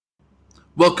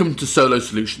Welcome to Solo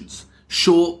Solutions,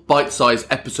 short, bite-sized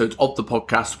episodes of the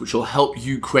podcast which will help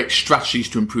you create strategies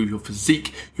to improve your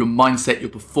physique, your mindset, your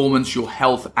performance, your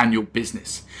health, and your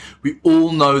business. We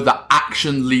all know that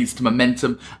action leads to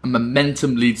momentum, and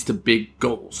momentum leads to big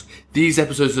goals. These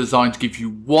episodes are designed to give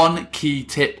you one key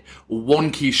tip or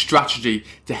one key strategy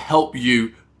to help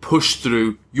you push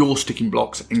through your sticking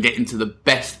blocks and get into the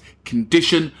best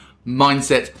condition,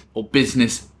 mindset, or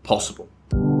business possible.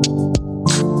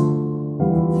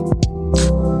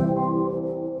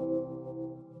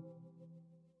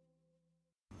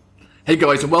 Hey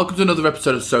guys, and welcome to another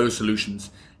episode of Solo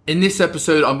Solutions. In this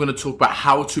episode, I'm going to talk about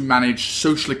how to manage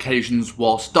social occasions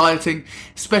whilst dieting,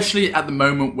 especially at the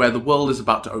moment where the world is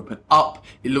about to open up.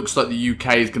 It looks like the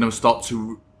UK is going to start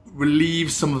to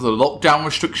relieve some of the lockdown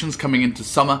restrictions coming into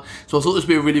summer. So I thought this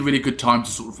would be a really good time to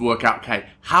sort of work out, okay,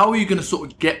 how are you going to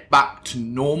sort of get back to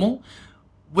normal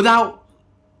without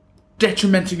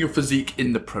detrimenting your physique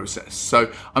in the process?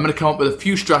 So I'm going to come up with a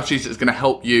few strategies that's going to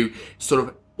help you sort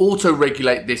of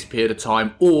auto-regulate this period of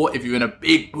time, or if you're in a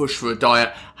big push for a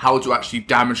diet, how to actually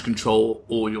damage control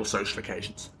all your social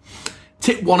occasions.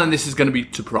 Tip one, and this is going to be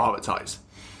to prioritize.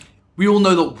 We all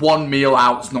know that one meal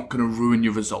out is not going to ruin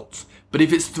your results. But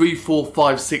if it's 3, 4,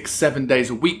 5, 6, 7 days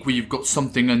a week where you've got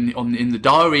something in the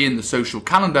diary, in the social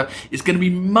calendar, it's going to be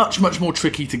much more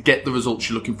tricky to get the results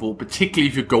you're looking for, particularly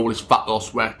if your goal is fat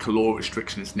loss where caloric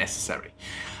restriction is necessary.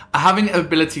 Having an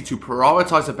ability to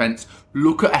prioritize events,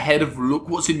 look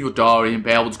what's in your diary and be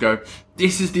able to go,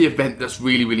 this is the event that's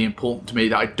really important to me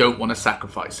that I don't want to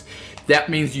sacrifice. That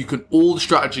means all the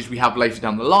strategies we have later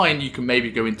down the line, you can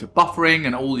maybe go into buffering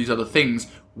and all these other things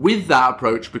with that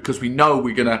approach, because we know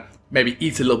we're going to maybe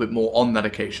eat a little bit more on that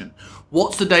occasion.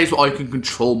 What's the days where I can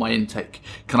control my intake?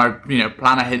 Can I,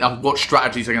 plan ahead? What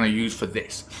strategies am I going to use for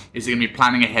this? Is it going to be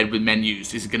planning ahead with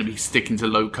menus? Is it going to be sticking to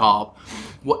low carb?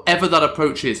 Whatever that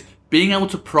approach is, being able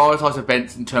to prioritize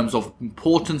events in terms of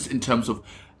importance, in terms of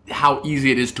how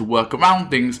easy it is to work around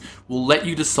things, will let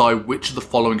you decide which of the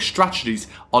following strategies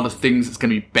are the things that's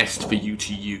going to be best for you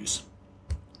to use.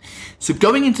 So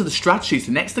going into the strategies,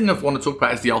 the next thing I want to talk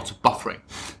about is the art of buffering.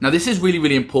 Now this is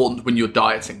really important when you're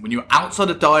dieting. When you're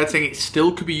outside of dieting, it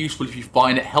still could be useful if you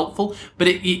find it helpful, but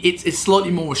it's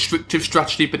slightly more restrictive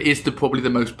strategy, but is probably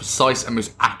the most precise and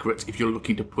most accurate if you're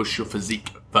looking to push your physique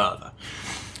further.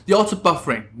 The art of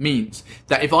buffering means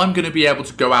that if I'm going to be able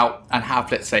to go out and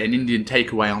have, let's say, an Indian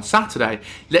takeaway on Saturday,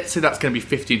 let's say that's going to be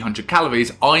 1,500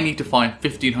 calories, I need to find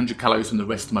 1,500 calories from the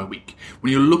rest of my week.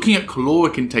 When you're looking at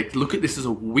caloric intake, look at this as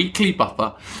a weekly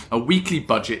buffer, a weekly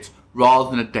budget, rather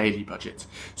than a daily budget.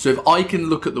 So if I can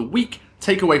look at the week,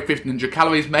 take away 1,500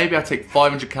 calories, maybe I take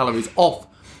 500 calories off,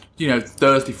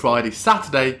 Thursday, Friday,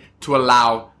 Saturday, to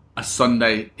allow a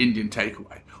Sunday Indian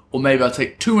takeaway. Or maybe I'll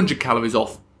take 200 calories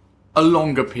off a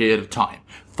longer period of time.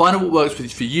 Find out what works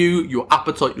for you, your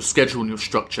appetite, your schedule, and your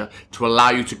structure to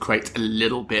allow you to create a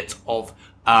little bit of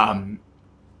a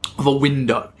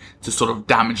window to sort of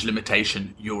damage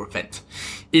limitation your event.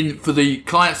 For the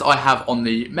clients I have on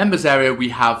the members area, we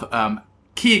have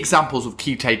key examples of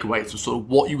key takeaways of sort of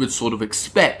what you would sort of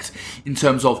expect in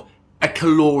terms of a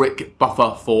caloric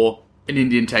buffer for an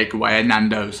Indian takeaway, a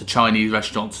Nando's, a Chinese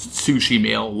restaurant, sushi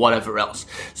meal, whatever else.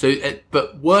 So,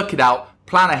 but work it out.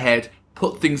 Plan ahead,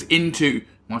 put things into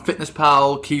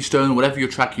MyFitnessPal, Keystone, whatever you're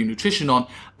tracking your nutrition on,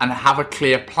 and have a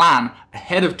clear plan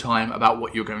ahead of time about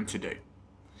what you're going to do.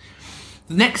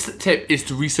 The next tip is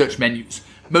to research menus.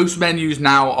 Most menus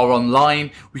now are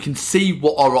online. We can see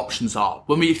what our options are.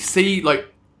 When we see,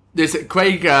 there's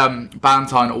Craig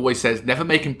Ballantyne always says, never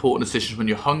make important decisions when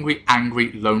you're hungry,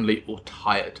 angry, lonely, or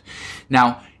tired.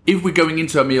 Now, if we're going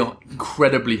into a meal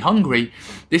incredibly hungry,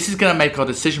 this is going to make our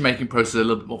decision-making process a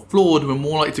little bit more flawed. We're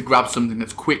more likely to grab something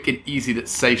that's quick and easy, that's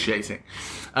satiating.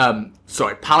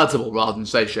 Palatable rather than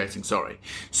satiating,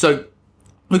 So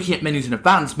looking at menus in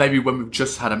advance, maybe when we've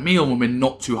just had a meal, when we're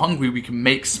not too hungry, we can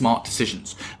make smart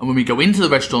decisions. And when we go into the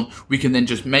restaurant, we can then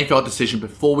just make our decision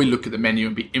before we look at the menu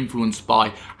and be influenced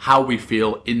by how we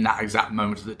feel in that exact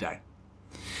moment of the day.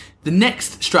 The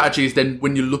next strategy is then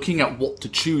when you're looking at what to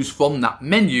choose from that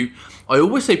menu, I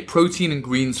always say protein and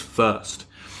greens first.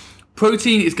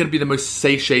 Protein is going to be the most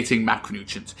satiating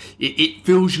macronutrient. It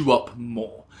fills you up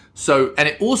more. And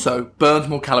it also burns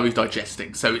more calories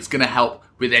digesting. So it's going to help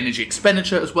with energy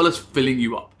expenditure as well as filling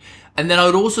you up. And then I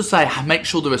would also say make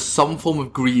sure there is some form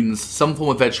of greens, some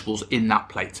form of vegetables in that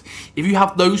plate. If you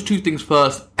have those two things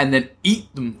first and then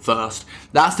eat them first,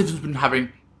 that's the difference between having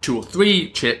 2 or 3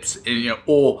 chips,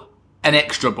 or an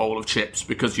extra bowl of chips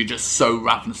because you're just so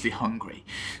ravenously hungry.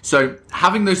 So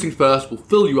having those things first will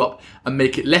fill you up and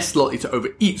make it less likely to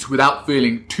overeat without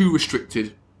feeling too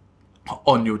restricted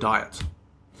on your diet.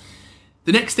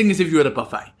 The next thing is if you're at a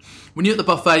buffet. When you're at the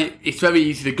buffet, it's very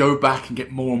easy to go back and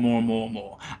get more and more and more and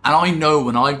more. And I know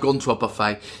when I've gone to a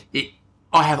buffet,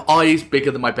 I have eyes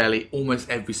bigger than my belly almost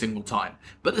every single time.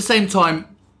 But at the same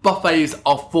time, buffets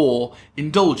are for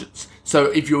indulgence. So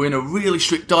if you're in a really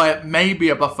strict diet, maybe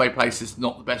a buffet place is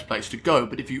not the best place to go.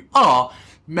 But if you are,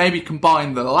 maybe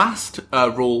combine the last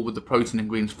rule with the protein and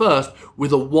greens first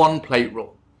with a 1-plate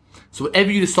rule. So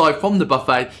whatever you decide from the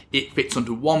buffet, it fits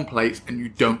onto 1 plate and you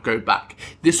don't go back.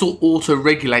 This will also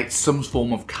regulate some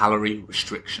form of calorie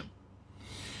restriction.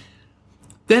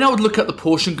 Then I would look at the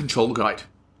portion control guide.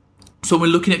 So when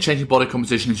we're looking at changing body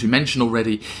composition, as you mentioned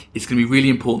already, it's going to be really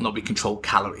important that we control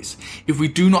calories. If we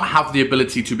do not have the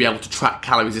ability to be able to track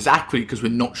calories as accurately because we're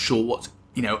not sure what's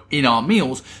in our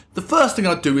meals, the first thing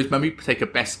I'd do is maybe take a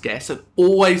best guess and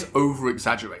always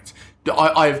over-exaggerate.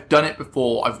 I've done it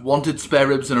before. I've wanted spare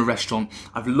ribs in a restaurant.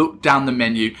 I've looked down the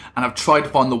menu and I've tried to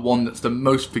find the one that's the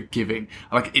most forgiving.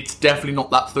 Like, it's definitely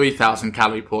not that 3,000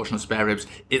 calorie portion of spare ribs.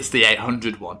 It's the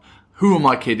 800 one. Who am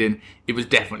I kidding? It was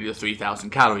definitely the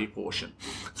 3,000 calorie portion.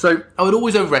 So I would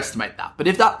always overestimate that. But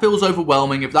if that feels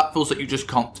overwhelming, if that feels like you just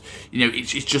can't,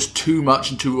 it's just too much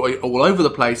and too all over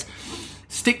the place,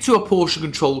 stick to a portion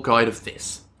control guide of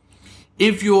this.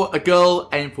 If you're a girl,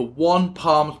 aim for 1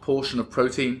 palm's portion of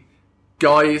protein.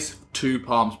 Guys, 2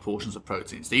 palms portions of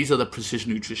proteins. These are the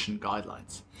precision nutrition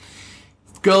guidelines.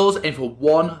 Girls, aim for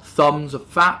 1 thumbs of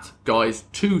fat. Guys,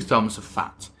 2 thumbs of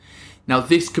fat. Now,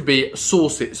 this could be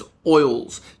sauces,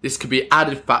 oils. This could be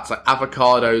added fats like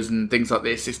avocados and things like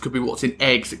this. This could be what's in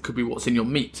eggs. It could be what's in your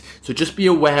meat. So just be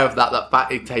aware of that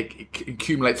fat intake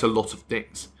accumulates a lot of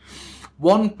things.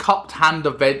 1 cupped hand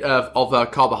of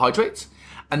carbohydrates,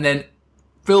 and then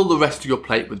fill the rest of your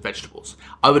plate with vegetables.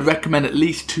 I would recommend at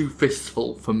least 2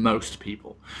 fistfuls for most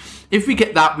people. If we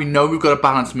get that, we know we've got a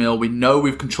balanced meal, we know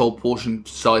we've controlled portion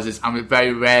sizes, and we're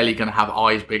very rarely going to have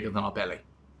eyes bigger than our belly.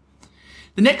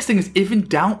 The next thing is, if in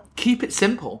doubt, keep it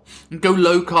simple and go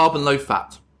low carb and low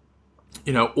fat.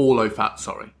 Or low fat,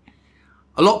 sorry.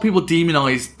 A lot of people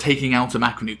demonize taking out a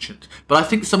macronutrient, but I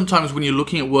think sometimes when you're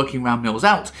looking at working around meals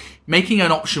out, making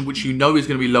an option which you know is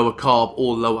going to be lower carb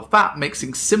or lower fat makes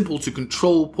things simple to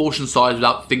control portion size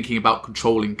without thinking about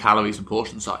controlling calories and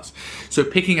portion size. So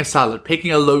picking a salad,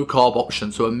 picking a low carb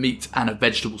option, so a meat and a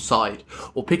vegetable side,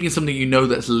 or picking something you know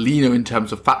that's leaner in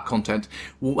terms of fat content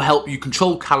will help you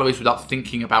control calories without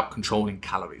thinking about controlling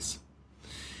calories.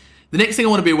 The next thing I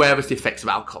want to be aware of is the effects of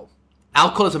alcohol.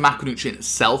 Alcohol is a macronutrient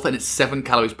itself and it's 7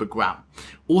 calories per gram.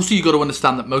 Also, you've got to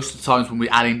understand that most of the times when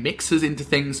we're adding mixers into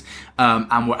things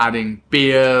and we're adding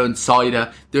beer and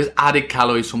cider, there's added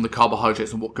calories from the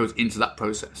carbohydrates and what goes into that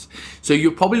process. So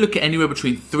you'll probably look at anywhere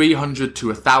between 300 to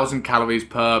 1,000 calories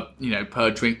per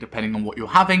drink, depending on what you're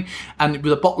having. And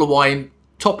with a bottle of wine,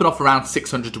 topping off around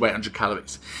 600 to 800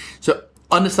 calories. So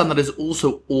understand that is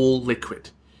also all liquid.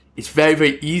 It's very,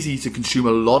 very easy to consume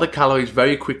a lot of calories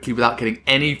very quickly without getting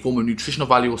any form of nutritional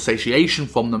value or satiation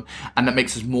from them, and that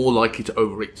makes us more likely to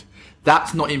overeat.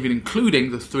 That's not even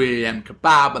including the 3 a.m.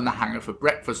 kebab and the hangover for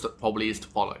breakfast that probably is to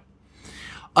follow.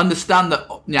 Understand that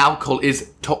alcohol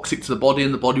is toxic to the body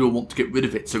and the body will want to get rid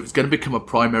of it, so it's going to become a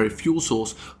primary fuel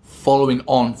source following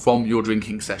on from your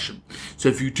drinking session. So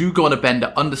if you do go on a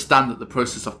bender, understand that the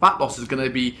process of fat loss is going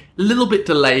to be a little bit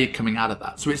delayed coming out of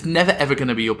that, so it's never ever going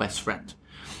to be your best friend.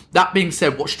 That being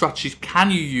said, what strategies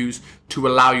can you use to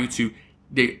allow you to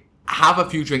have a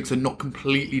few drinks and not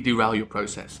completely derail your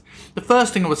process? The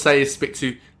first thing I would say is stick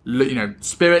to,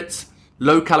 spirits.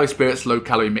 Low calorie spirits, low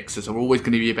calorie mixers are always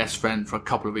going to be your best friend for a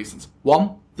couple of reasons.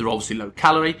 1, they're obviously low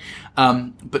calorie.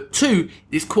 But 2,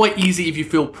 it's quite easy if you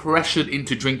feel pressured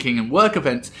into drinking and work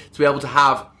events to be able to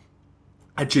have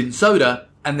a gin soda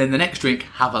and then the next drink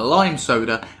have a lime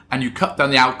soda and you cut down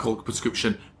the alcohol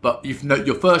prescription. But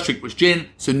your first drink was gin,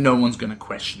 so no one's going to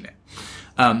question it.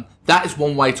 That is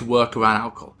one way to work around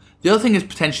alcohol. The other thing is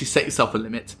potentially set yourself a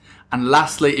limit. And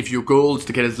lastly, if your goal is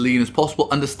to get as lean as possible,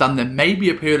 understand there may be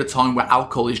a period of time where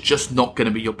alcohol is just not going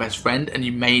to be your best friend and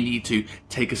you may need to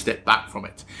take a step back from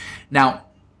it. Now,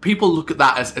 people look at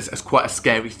that as quite a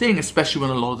scary thing, especially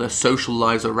when a lot of their social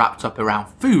lives are wrapped up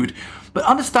around food. But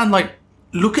understand,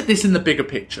 look at this in the bigger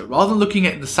picture. Rather than looking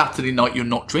at the Saturday night you're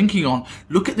not drinking on,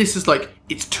 look at this as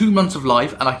it's 2 months of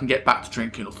life and I can get back to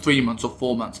drinking, or 3 months or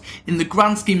 4 months. In the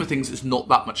grand scheme of things, it's not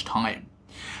that much time.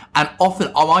 And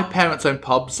often, my parents own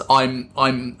pubs. I'm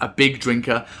a big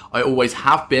drinker. I always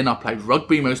have been. I played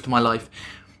rugby most of my life.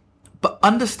 But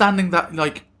understanding that,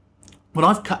 when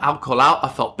I've cut alcohol out, I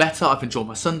felt better. I've enjoyed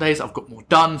my Sundays. I've got more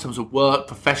done in terms of work,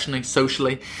 professionally,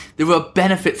 socially. There are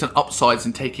benefits and upsides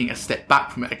in taking a step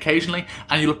back from it occasionally,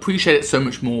 and you'll appreciate it so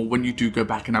much more when you do go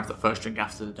back and have the first drink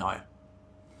after the diet.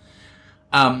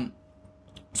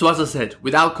 So as I said,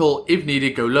 with alcohol, if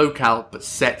needed, go low-cal, but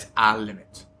set our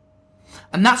limit.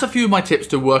 And that's a few of my tips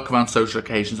to work around social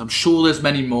occasions. I'm sure there's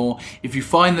many more. If you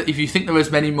think there is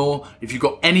many more, if you've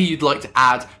got any you'd like to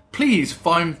add, please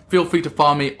feel free to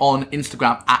find me on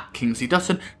Instagram at Kingsley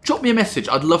Dutton. Drop me a message.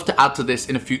 I'd love to add to this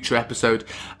in a future episode.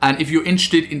 And if you're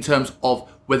interested in terms of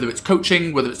whether it's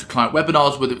coaching, whether it's the client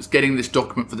webinars, whether it's getting this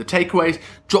document for the takeaways,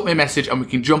 drop me a message and we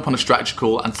can jump on a strategy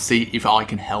call and see if I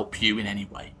can help you in any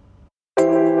way.